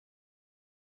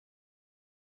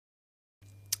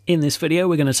In this video,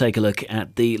 we're going to take a look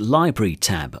at the Library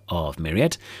tab of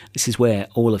Myriad. This is where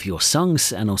all of your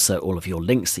songs and also all of your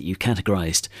links that you've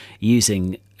categorized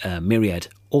using Myriad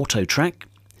Auto Track,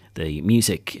 the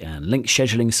music and link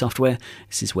scheduling software.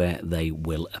 This is where they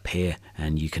will appear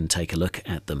and you can take a look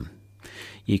at them.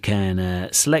 You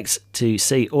can select to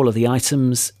see all of the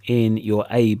items in your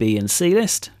A, B and C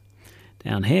list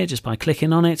down here just by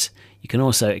clicking on it. You can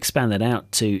also expand that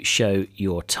out to show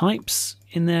your types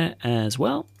in there as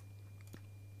well.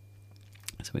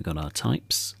 So we've got our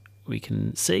types we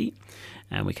can see,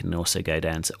 and we can also go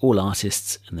down to all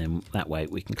artists, and then that way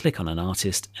we can click on an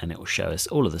artist and it will show us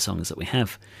all of the songs that we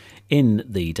have in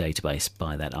the database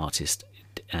by that artist,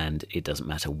 and it doesn't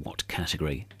matter what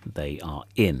category they are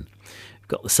in. We've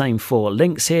got the same 4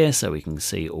 links here, so we can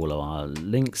see all of our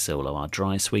links, all of our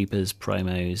dry sweepers,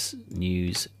 promos,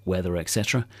 news, weather,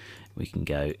 etc. We can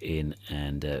go in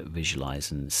and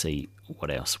visualize and see what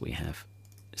else we have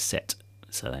set.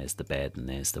 So there's the bed and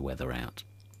there's the weather out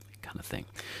kind of thing.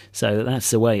 So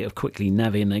that's a way of quickly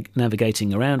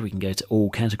navigating around. We can go to all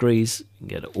categories, we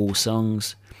can go to all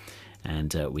songs,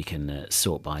 and we can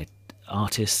sort by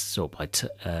artist, sort by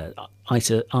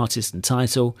artist and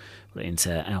title, put it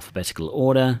into alphabetical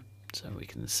order. So we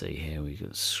can see here, we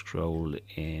can scroll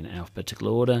in alphabetical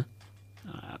order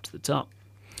up to the top.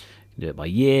 Do it by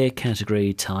year,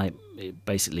 category, type.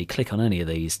 Basically click on any of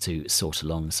these to sort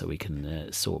along, so we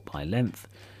can sort by length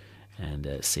and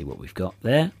see what we've got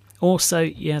there. Also,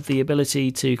 you have the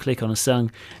ability to click on a song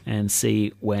and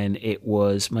see when it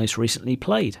was most recently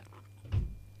played.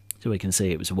 So we can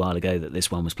see it was a while ago that this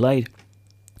one was played.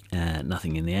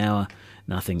 Nothing in the hour,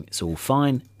 nothing, it's all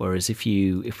fine. Whereas if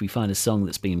we find a song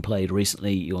that's been played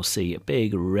recently, you'll see a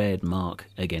big red mark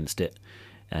against it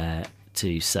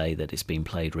to say that it's been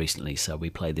played recently. So we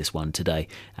played this one today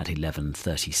at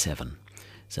 11:37.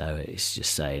 So it's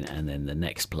just saying, and then the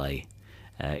next play,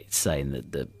 it's saying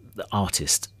that the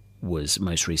artist was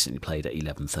most recently played at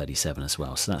 11:37 as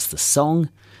well. So that's the song,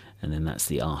 and then that's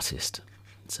the artist.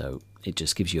 So it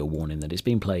just gives you a warning that it's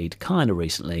been played kind of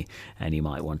recently, and you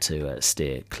might want to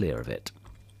steer clear of it.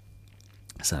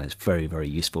 So it's very, very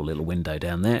useful little window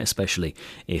down there, especially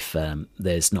if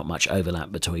there's not much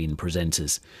overlap between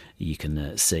presenters. You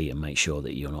can see and make sure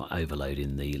that you're not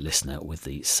overloading the listener with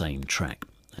the same track.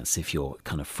 That's if you're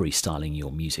kind of freestyling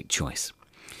your music choice.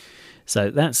 So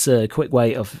that's a quick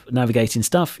way of navigating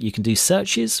stuff. You can do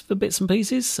searches for bits and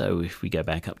pieces. So if we go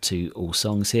back up to all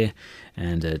songs here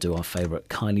and do our favourite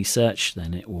Kylie search,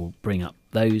 then it will bring up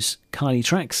those Kylie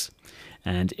tracks.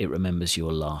 And it remembers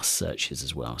your last searches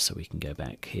as well. So we can go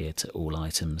back here to all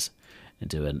items and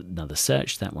do another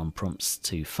search. That one prompts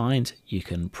to find. You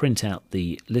can print out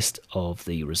the list of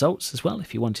the results as well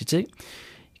if you wanted to.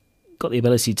 Got the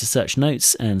ability to search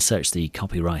notes and search the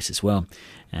copyright as well.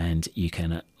 And you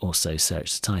can also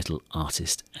search the title,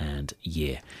 artist and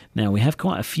year. Now we have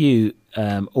quite a few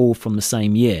all from the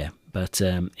same year. But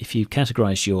if you've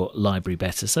categorized your library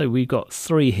better, so we've got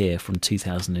 3 here from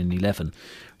 2011,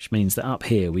 which means that up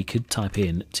here we could type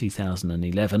in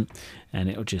 2011 and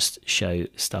it'll just show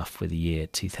stuff with the year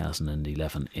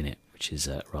 2011 in it, which is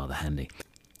rather handy.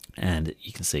 And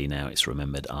you can see now it's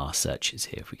remembered our searches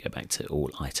here if we go back to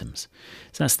all items.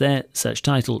 So that's there, search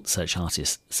title, search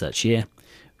artist, search year.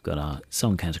 We've got our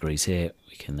song categories here.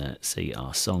 We can see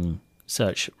our song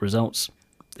search results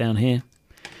down here.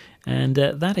 And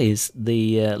that is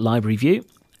the library view.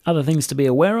 Other things to be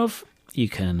aware of, you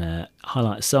can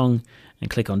highlight a song and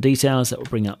click on details. That will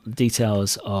bring up the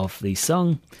details of the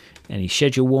song, any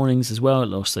schedule warnings as well.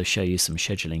 It'll also show you some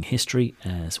scheduling history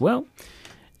as well.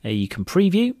 You can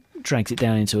preview, drags it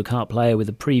down into a cart player with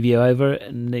a preview over it,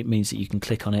 and it means that you can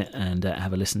click on it and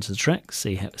have a listen to the track,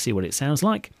 see what it sounds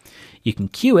like. You can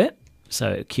queue it.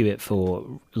 So queue it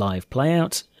for live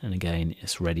playout, and again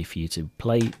it's ready for you to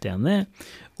play down there,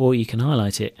 or you can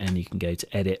highlight it and you can go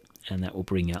to edit, and that will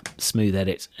bring up smooth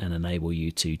edit and enable you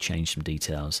to change some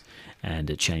details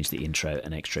and change the intro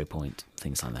and extra point,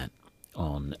 things like that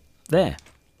on there.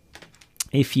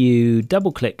 If you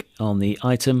double click on the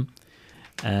item,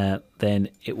 then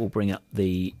it will bring up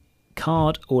the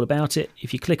card all about it.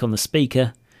 If you click on the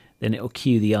speaker, then it will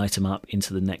queue the item up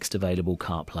into the next available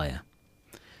cart player.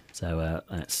 So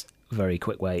that's a very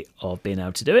quick way of being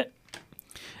able to do it.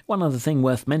 One other thing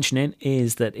worth mentioning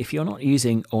is that if you're not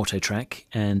using Auto Track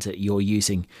and you're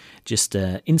using just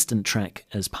Instant Track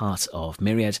as part of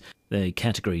Myriad, the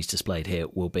categories displayed here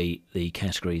will be the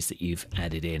categories that you've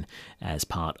added in as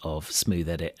part of Smooth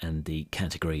Edit and the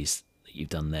categories that you've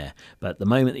done there. But the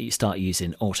moment that you start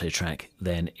using Auto Track,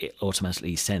 then it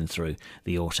automatically sends through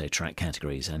the Auto Track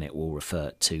categories and it will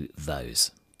refer to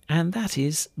those. And that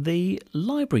is the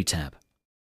Library tab.